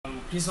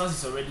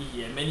Christmas is already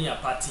here. Many are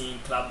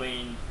partying,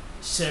 clubbing,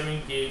 sharing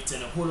gifts,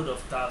 and a whole lot of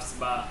stuff.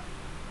 But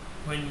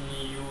when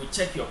you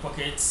check your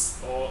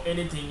pockets or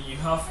anything, you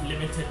have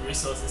limited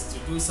resources to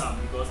do some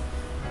because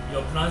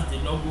your plans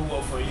did not go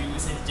well for you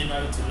since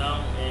January to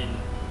now. And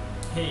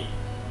hey,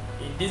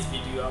 in this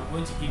video, I'm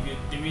going to give you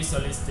 3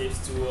 solid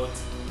steps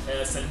towards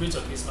celebrate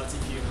your Christmas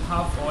if you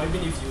have, or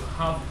even if you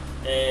have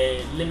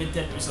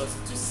limited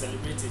resources to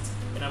celebrate it.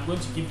 And I'm going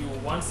to give you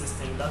one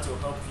system that will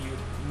help you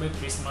make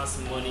Christmas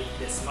money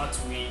the smart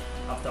way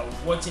after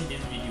watching this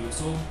video.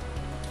 So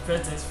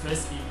first things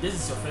first, if this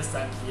is your first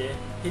time here,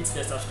 hit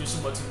the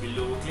subscription button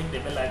below, click the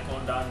bell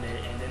icon down there,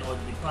 and then or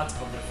be part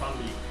of the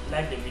family.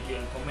 Like the video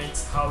and comment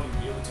how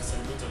you'll be able to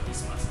celebrate your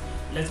Christmas.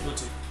 Let's go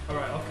to it.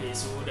 Alright, okay,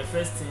 so the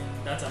first thing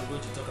that I'm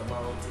going to talk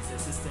about is a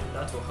system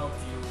that will help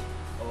you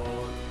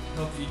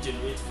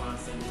generate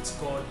funds, and it's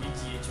called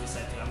EGH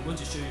recycling. I'm going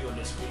to show you on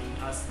the screen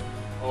as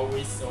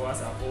always, or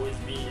as I've always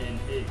been. And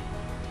hey,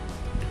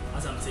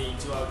 as I'm saying,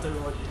 so I'll tell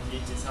you what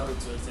EGH is, how it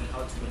works, and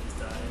how to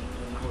register,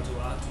 and how to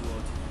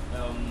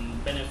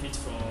benefit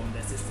from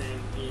the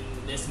system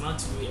in a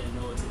smart way and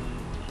not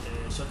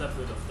in a shorter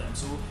period of time.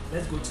 So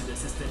let's go to the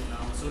system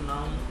now. So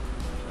now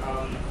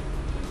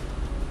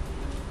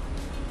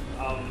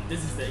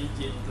this is the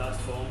EGH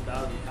platform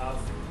that we have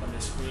on the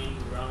screen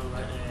around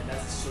right,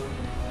 that's showing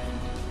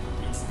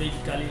you. It's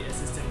basically a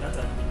system that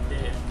has been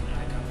there, and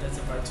I can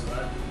testify to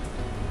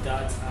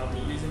that I've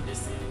been using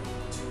this thing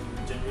to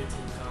generate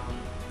income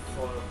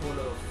for a whole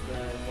lot of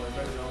for a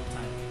very long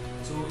time.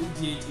 So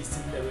EGH is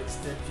simply a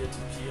registered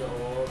peer-to-peer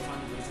or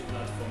fundraising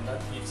platform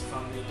that gives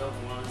family, loved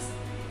ones,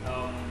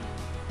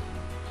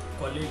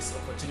 colleagues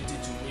opportunity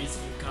to raise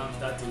income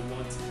that they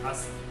want.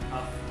 As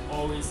I've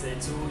always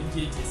said, so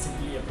EGH is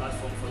simply a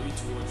platform for you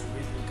to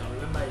raise income.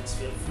 Remember,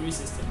 it's a free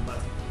system, but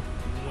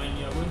when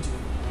you are going to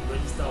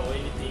register or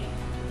anything,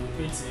 you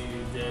pay to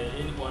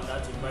anyone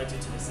that invites you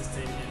to the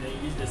system, and then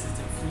you use the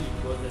system free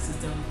because the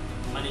system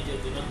manager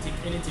did not take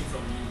anything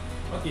from you.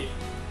 Okay.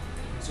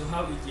 So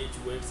how EGH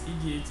works?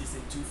 EGH is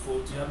in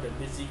twofold. You have the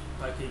basic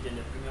package and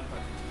the premium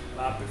package.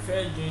 But I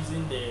prefer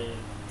using the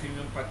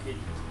premium package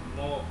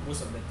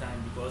most of the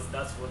time because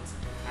that's what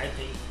I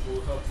think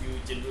will help you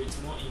generate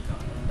more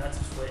income, and that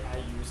is what I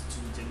use to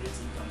generate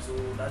income. So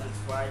that is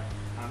why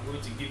I'm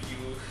going to give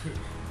you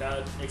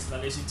that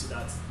explanation to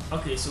that.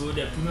 Okay, so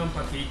the premium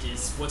package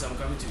is what I'm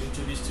coming to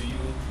introduce to you,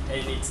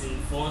 and it's in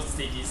 4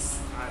 stages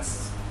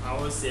as I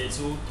always say.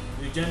 So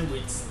you join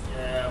with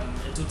a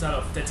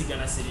total of 30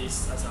 Ghana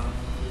cedis. As I'm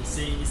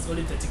saying, it's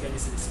only 30 Ghana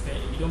cedis.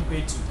 You don't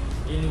pay to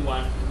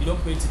anyone, you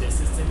don't pay to the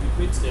system, you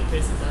pay to the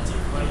person that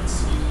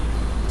invites you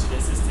to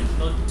the system,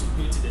 not to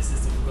pay to the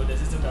system because the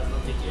system does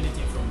not take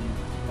anything from you.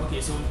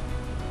 Okay, so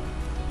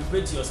you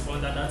pay to your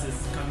sponsor that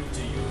is coming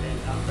to you, and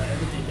after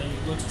everything, then you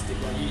go to stage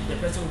 1. The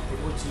person will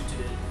promote you to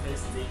the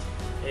first stage,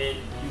 and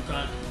you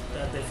can,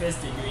 at the first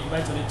stage, you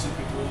invite only 2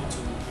 people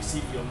to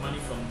receive your money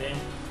from them,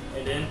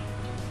 and then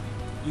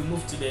you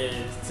move to the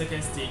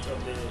second stage of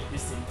the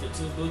listing.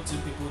 So those 2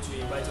 people to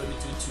invite only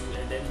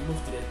 2, and then you move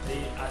to the 3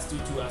 as 2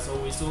 as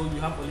always. So you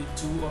have only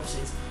 2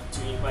 options to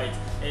invite.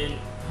 And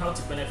how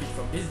to benefit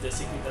from this is the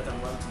secret that I'm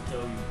going to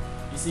tell you.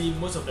 You see,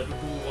 most of the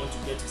people want to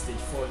get to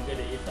stage 4 and get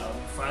the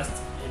 8,000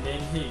 fast, and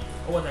then hey,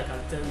 what I can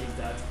tell you is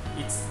that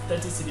it's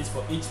 30 cedis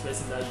for each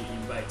person that you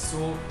invite.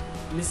 So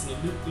listen,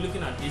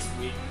 looking at this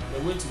way, the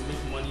way to make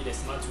money the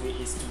smart way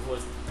is to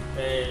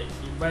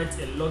invite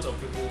a lot of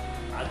people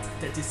at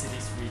 30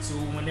 cedis rate. So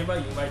whenever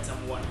you invite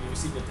someone, you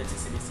receive the 30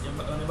 cedis.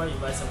 Whenever you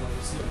invite someone, you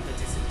receive the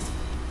 30 cedis,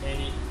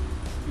 and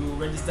you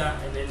register,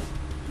 and then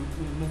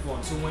you move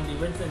on. So when they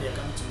register, they are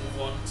coming to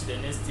move on to the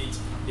next stage.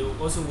 They will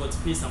also want to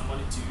pay some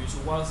money to you, so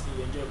whilst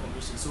you enjoy a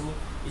commission. So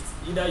it's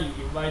either you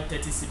invite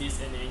 30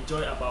 cedis and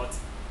enjoy about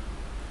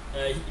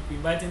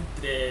inviting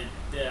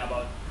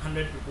about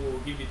 100 people will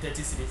give you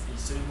 30 cedis each.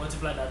 So you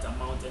multiply that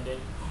amount, and then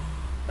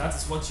that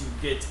is what you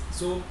get.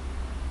 So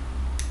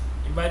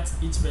invite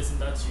each person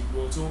that you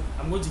go. So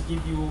I'm going to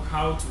give you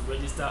how to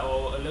register,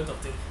 or a lot of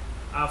things.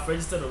 I've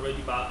registered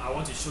already, but I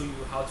want to show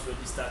you how to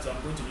register. So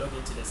I'm going to log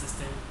into the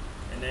system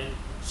and then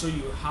show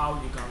you how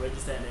you can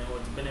register and then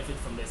what to benefit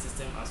from the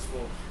system as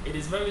well. It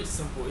is very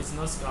simple. It's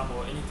not scam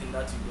or anything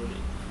that you do.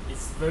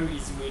 It's very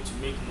easy way to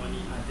make money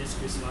at this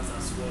Christmas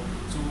as well.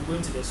 So we're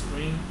going to the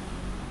screen.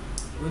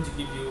 I'm going to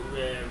give you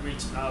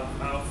reach. I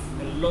have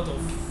a lot of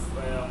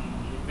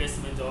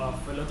investment, or I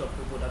have a lot of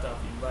people that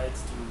I've invited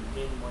to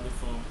gain money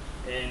from,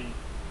 and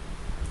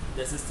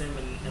the system,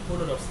 and a whole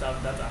lot of stuff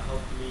that have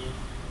helped me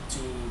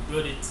to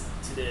build it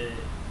to the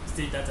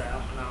stage that I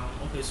am now.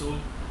 Okay, so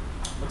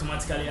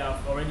automatically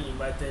I've already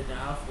invited. I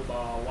have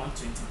about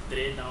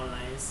 123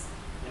 downlines,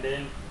 and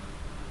then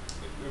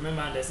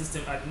remember the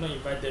system, I did not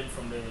invite them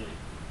from the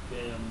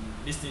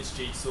listing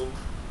straight. So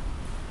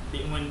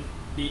when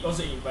they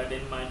also invite,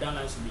 then my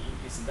downlines will be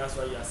increasing. That's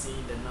why you are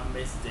seeing the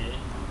numbers there,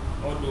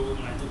 although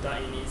my total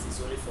earnings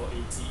is only for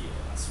 80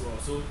 as well.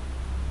 So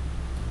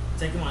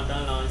checking my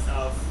downlines,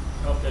 I've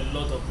helped a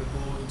lot of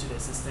people into the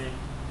system,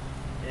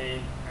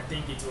 and I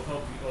think it will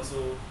help you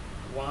also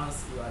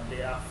once you are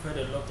there. I've heard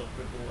a lot of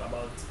people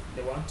about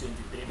the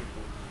 123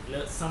 people.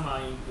 Some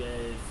are in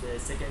the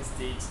second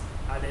stage,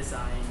 others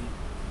are in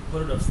a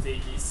whole lot of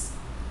stages.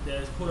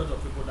 There's a whole lot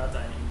of people that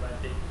are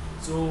invited.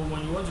 So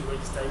when you want to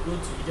register, you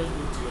just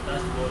go to your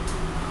dashboard,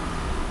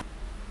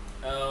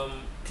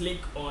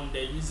 click on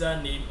the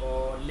username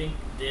or link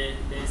there.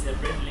 There's a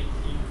red link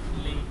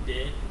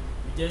there.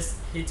 You just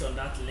hit on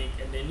that link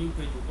and the new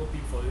page will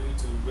open for you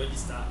to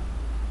register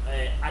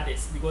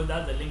others, because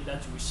that's the link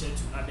that you will share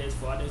to others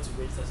for others to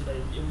register, so that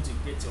you'll be able to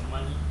get your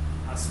money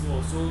as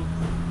well. So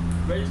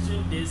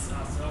registering this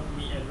has helped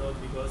me a lot,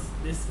 because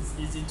this is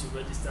easy to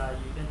register.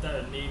 You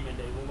enter your name and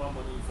the mobile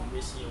money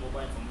information, your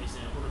mobile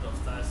information, a whole lot of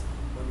stuff.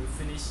 When you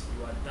finish,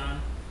 you are done,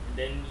 and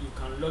then you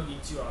can log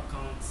into your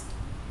account.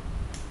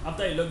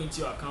 After you log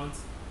into your account,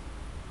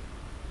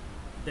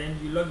 then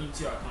you log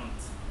into your account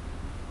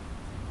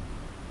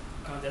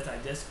that I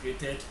just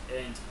created,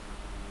 and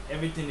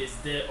everything is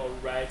there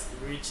alright,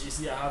 rich. You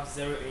see I have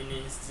 0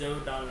 earnings,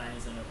 0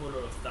 downlines, and a whole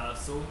lot of stuff.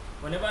 So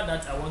whenever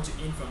that I want to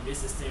in from this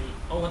system,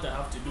 all what I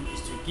have to do is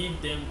to give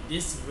them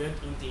this red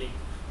ink link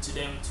to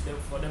them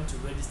for them to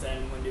register,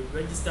 and when they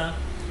register,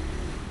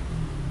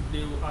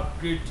 they will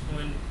upgrade.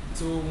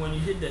 When you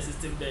hit the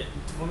system, the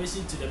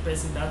information to the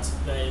person that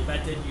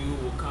invited you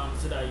will come,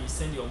 so that you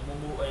send your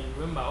Momo. And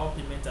remember, all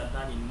payments are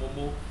done in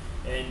Momo,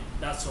 and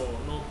that's all.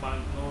 No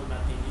bank, no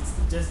nothing. It's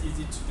just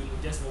easy to do.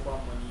 Just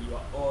mobile money. You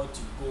are all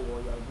to go,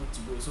 or you are good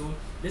to go. So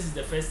this is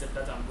the first step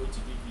that I'm going to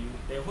give you.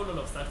 There are a whole lot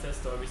of success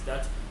stories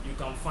that you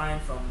can find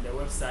from the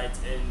website,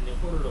 and a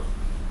whole lot of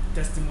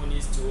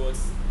testimonies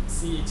towards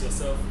see it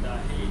yourself that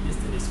hey, this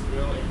thing is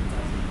real and it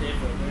has been there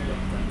for a very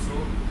long time.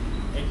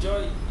 So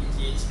enjoy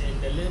ETH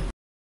and the link.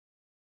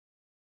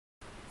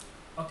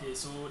 Okay,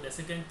 so the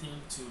second thing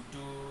to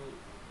do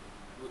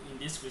in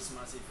this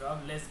Christmas, if you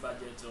have less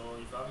budget or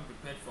if you haven't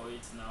prepared for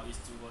it now, is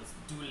to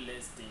do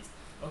less things.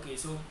 Okay,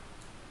 so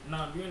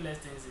now doing less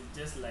things is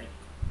just like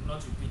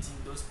not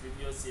repeating those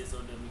previous years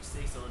or the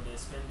mistakes or the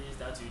spendings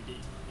that you did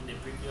in the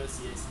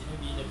previous years.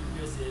 Maybe in the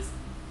previous years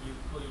you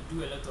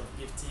do a lot of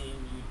gifting,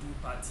 you do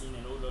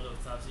partying and a whole lot of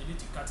stuff. So you need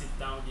to cut it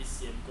down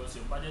this year, because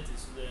your budget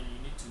is low and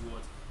you need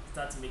to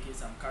start making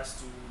some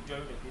cash to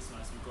during the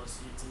Christmas, because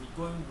it's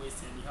going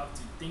waste, and you have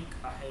to think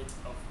ahead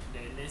of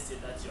the next year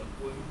that you're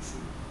going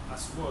through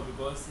as well,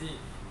 because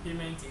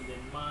payment in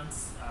the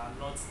months are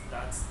not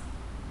that,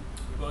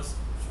 because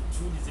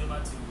through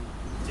December to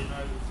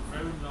January is a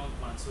very long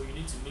month. So you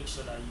need to make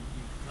sure that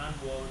you plan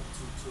well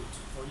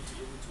for you to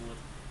be able to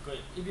work. Because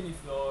even if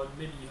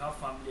maybe you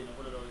have family and a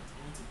whole lot of it,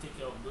 you need to take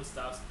care of those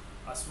stuff,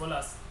 as well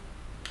as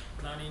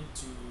planning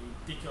to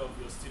take care of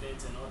your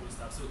students and all those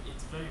stuff. So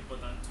it's very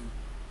important to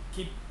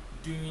keep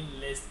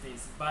doing less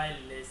things, buy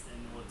less,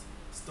 and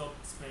stop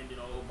spending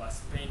or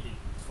overspending,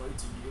 for you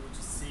to be able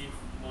to save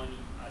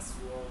money as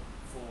well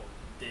for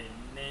the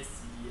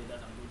next year that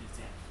I'm going to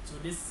say. So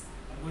this,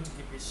 I'm going to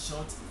keep it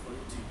short for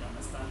you to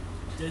understand.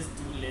 Just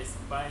do less,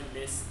 buy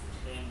less,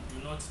 and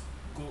do not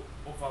go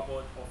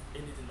overboard of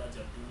anything that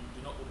you're doing.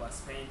 Do not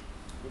overspend,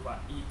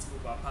 overeat,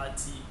 over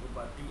party,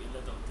 overdo a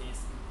lot of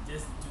things.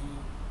 Just do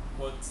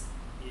what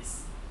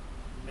is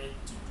meant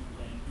to do,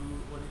 and do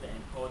only the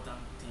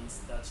important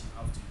things that you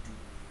have to do.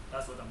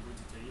 That's what I'm going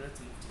to tell you. Let's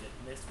move to the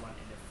next one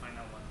and the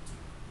final one too.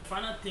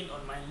 Final thing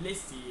on my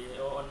list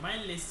here, or on my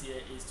list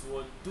here, is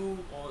to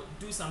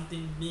do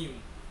something new.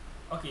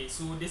 Okay,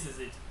 so this is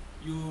it.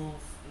 You've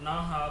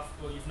now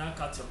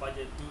cut your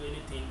budget. Do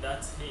anything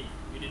that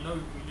you do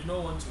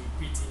not want to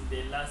repeat in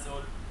the last,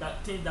 or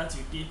that thing that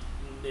you did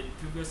in the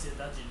previous year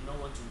that you do not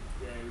want to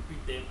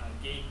repeat them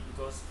again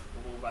because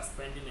of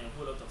overspending and a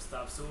whole lot of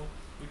stuff. So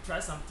you try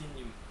something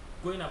new.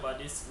 Going about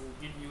this will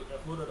give you a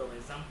whole lot of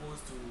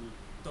examples to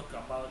talk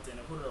about, and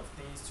a whole lot of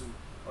things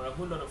or a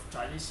whole lot of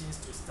traditions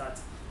to start.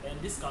 And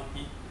this can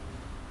be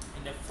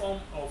in the form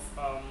of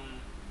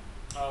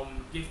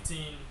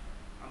gifting.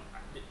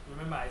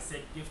 Remember I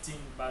said gifting,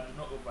 but do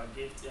not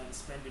overgift,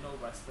 and do not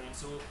overspend.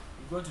 So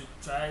you go to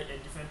try a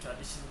different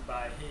tradition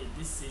by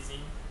this season,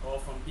 or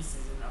from this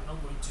season I'm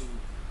not going to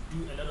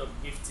do a lot of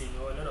gifting,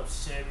 or a lot of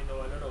sharing,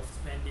 or a lot of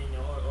spending,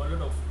 or a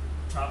lot of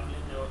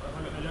traveling, or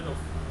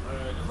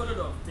a whole lot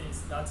of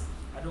things that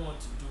I don't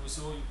want to do.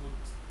 So you could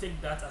take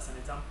that as an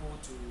example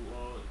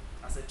or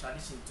as a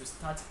tradition to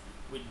start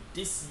with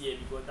this year,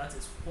 because that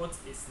is what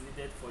is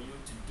needed for you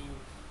to do.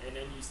 And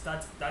then you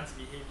start that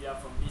behavior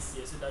from this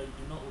year, so that you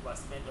do not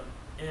overspend on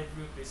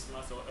every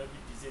Christmas or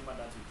every December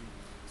that you do.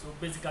 So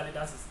basically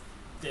that is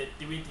the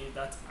 3 things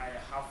that I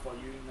have for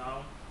you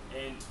now,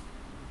 and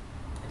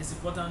it is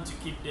important to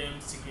keep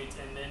them secret.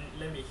 And then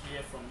let me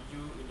hear from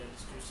you in the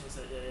description,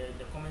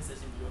 the comment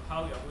section below,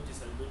 how you are going to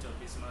celebrate your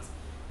Christmas,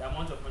 the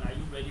amount of money, are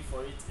you ready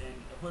for it, and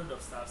a whole lot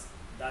of stuff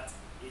that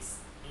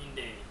is in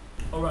there.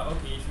 Alright,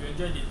 okay, if you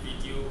enjoyed this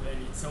video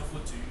and it's helpful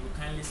to you,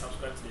 kindly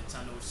subscribe to the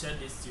channel, share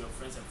this to your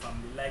friends and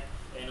family, like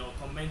and or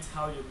comment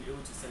how you'll be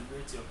able to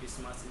celebrate your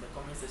Christmas in the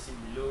comment section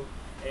below.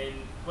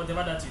 And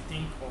whatever that you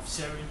think of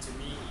sharing to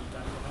me, you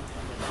can comment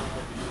in the down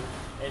there below.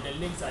 And the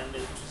links are in the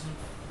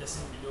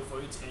description below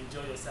for you to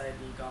enjoy your side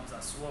incomes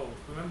as well.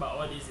 Remember,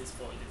 all this is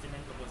for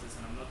entertainment purposes,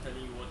 and I'm not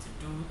telling you what to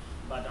do,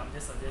 but I'm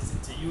just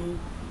suggesting to you.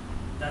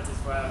 That is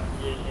why I'm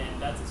here, and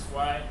that is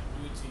why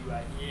you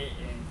are here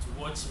and to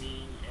watch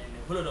me and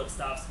a whole lot of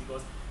stuff,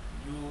 because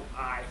you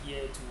are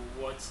here to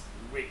watch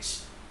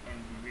rich and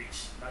be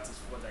rich. That is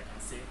what I can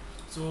say.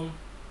 So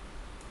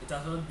it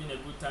has not been a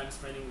good time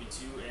spending with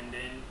you, and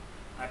then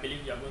I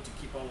believe you are going to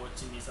keep on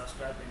watching me.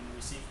 Subscribe and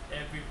receive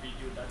every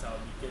video that I'll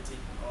be getting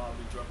or I'll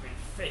be dropping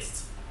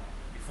first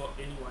before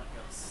anyone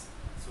else.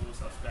 So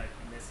subscribe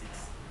and let's eat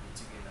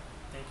together.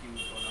 Thank you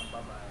for now.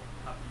 Bye bye.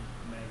 Happy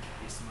Merry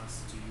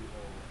Christmas to you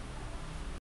all.